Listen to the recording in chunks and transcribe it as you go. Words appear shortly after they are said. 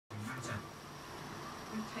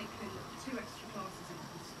taken 2 extra classes into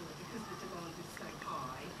the school because the demand is so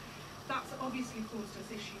high. That's obviously caused us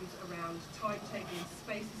issues around timetabling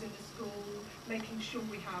spaces in the school, making sure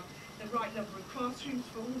we have the right number of classrooms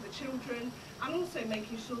for all the children, and also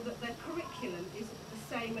making sure that their curriculum is the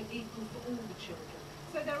same and equal for all the children.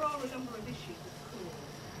 So there are a number of issues at school.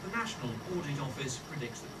 The National Audit Office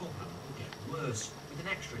predicts the problem will get worse, with an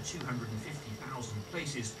extra 250,000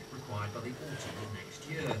 places required by the autumn of next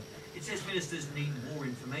year. It says ministers need more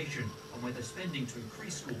information on whether spending to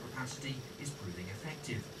increase school capacity is proving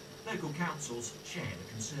effective. Local councils share the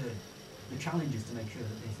concern. The challenge is to make sure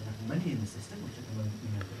that there's enough money in the system, which at the moment we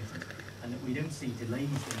know there isn't, and that we don't see delays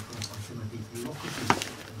being caused by some of these bureaucracies that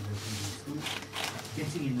are working in schools,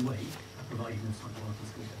 getting in the way of providing those high-quality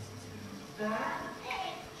school bases.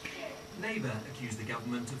 Labour accused the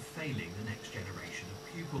government of failing the next generation of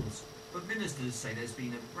pupils, but ministers say there's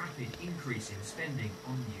been a rapid increase in spending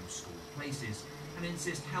on new school places and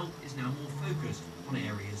insist help is now more focused on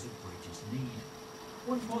areas of greatest need.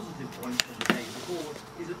 One positive point from today's report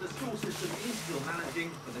is that the school system is still managing,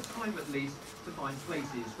 for the time at least, to find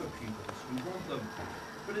places for pupils who want them.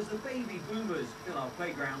 But as the baby boomers fill our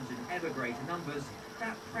playgrounds in ever greater numbers,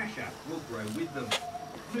 that pressure will grow with them.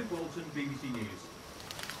 Luke Walton, BBC News.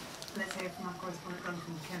 Let's hear from our correspondent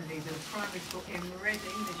Duncan Kennedy, the primary school in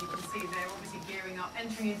Reading. As you can see, they're obviously gearing up,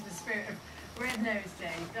 entering into the spirit of Red Nose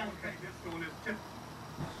Day. Duncan. This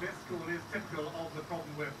school is typical of the problem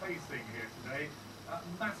we're facing here today.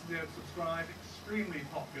 Massively oversubscribed, extremely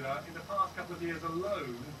popular. In the past couple of years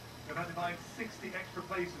alone, they've had to find 60 extra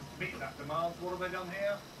places to meet that demand. So what have they done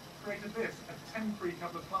here? Created this, a temporary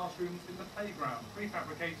couple of classrooms in the playground,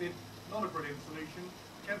 prefabricated, not a brilliant solution.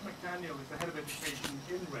 Kev McDaniel is the head of education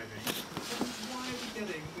in Reading. Why are we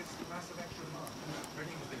getting this massive extra demand?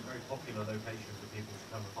 Reading has been a very popular location for people to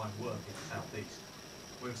come and find work in the southeast.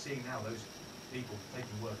 We're seeing now those people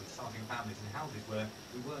taking work and starting families in houses where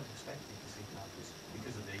we weren't expecting to see families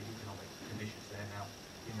because of the economic conditions there now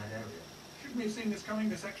in that area. Shouldn't we have seen this coming,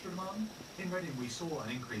 this extra demand? In Reading we saw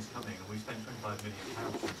an increase coming and we spent £25 million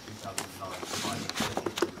since 2009 providing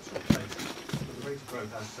 30 school places. But the rate of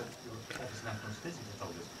growth, as the Office of National Statistics has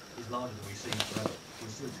told us, is larger than we've seen forever.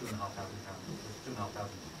 We're still £2,500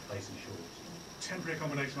 places short. Temporary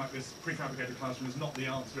accommodation like this prefabricated classroom is not the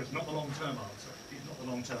answer, it's not the long-term answer. It's not the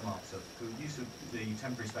long-term answer. The use of the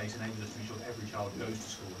temporary space enables us to ensure that every child goes to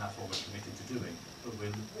school, and that's what we're committed to doing. But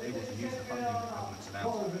we're able to use the funding that the government's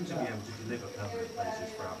announced to be able to deliver permanent places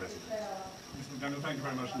for our residents. Mr. McDaniel, thank you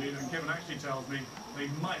very much indeed. And Kevin actually tells me they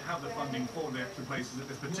might have the funding for the extra places at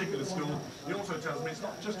this particular school. He also tells me it's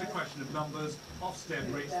not just a question of numbers, Ofsted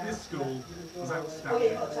rates this school was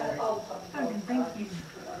outstanding. Duncan, thank you.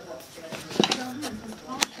 The government has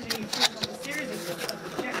partially put on a series of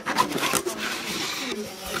objectives on two in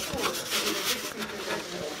the report that will additionally to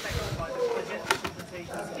residents affected by the budget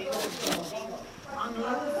implementation scheme,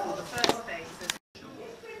 unlawful the first phase.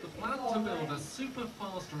 The plan to build a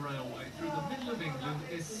super-fast railway through the middle of England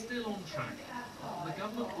is still on track. The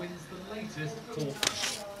government wins the latest court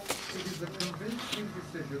case. It is a convincing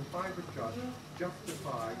decision by the judge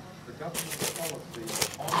justifying the government's policy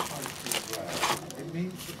on high-speed rail. It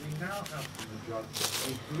means that we now have from the judge a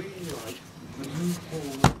green light to move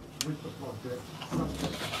forward with the project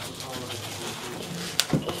subject to Parliament's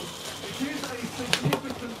approval. It is a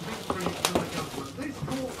significant victory for the government. This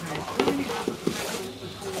court case really has the potential to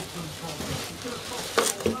cause some problems. It's going to cost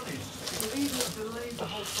more money. It will even delay the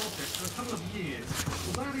whole project for a couple of years.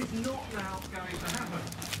 Well, that is not now going to happen.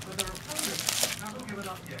 But their opponents haven't given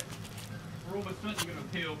up yet. We're almost certainly going to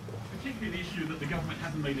appeal, particularly the issue that the government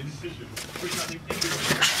hasn't made a decision, which I think is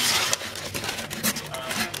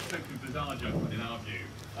that's a totally bizarre judgment in our view,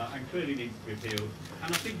 and clearly needs to be appealed.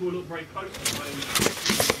 And I think we'll look very closely at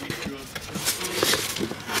the issue of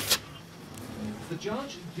The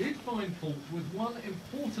judge did find fault with one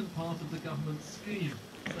important part of the government's scheme,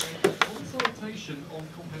 saying that consultation on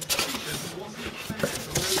compensation wasn't fair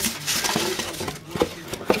to those who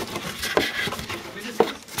working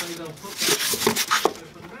Ministers say they'll put that so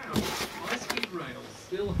for now, high-speed rail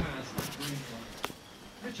still has a green light.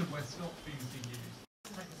 Richard Westcott, BBC News.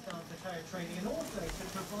 Start the carrier training and also to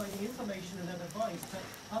providing information and advice to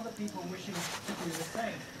other people wishing to do the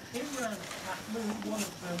same. Imran Mahmood, one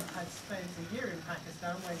of them, had spent a year in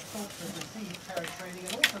Pakistan where he thought to receive terror training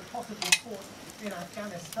and also possibly fought in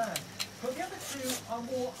Afghanistan. But the other two are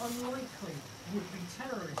more unlikely would-be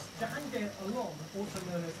terrorists. Jahangir Alam, also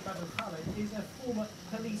known as Babu Khalid, is a former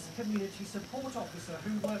police community support officer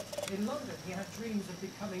who worked in London. He had dreams of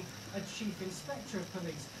becoming a chief inspector of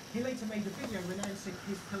police. He later made a video renouncing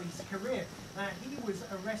his police career. He was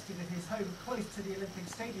arrested at his home close to the Olympic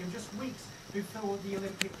Stadium just weeks before the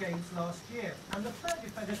Olympic Games last year. And the third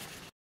defendant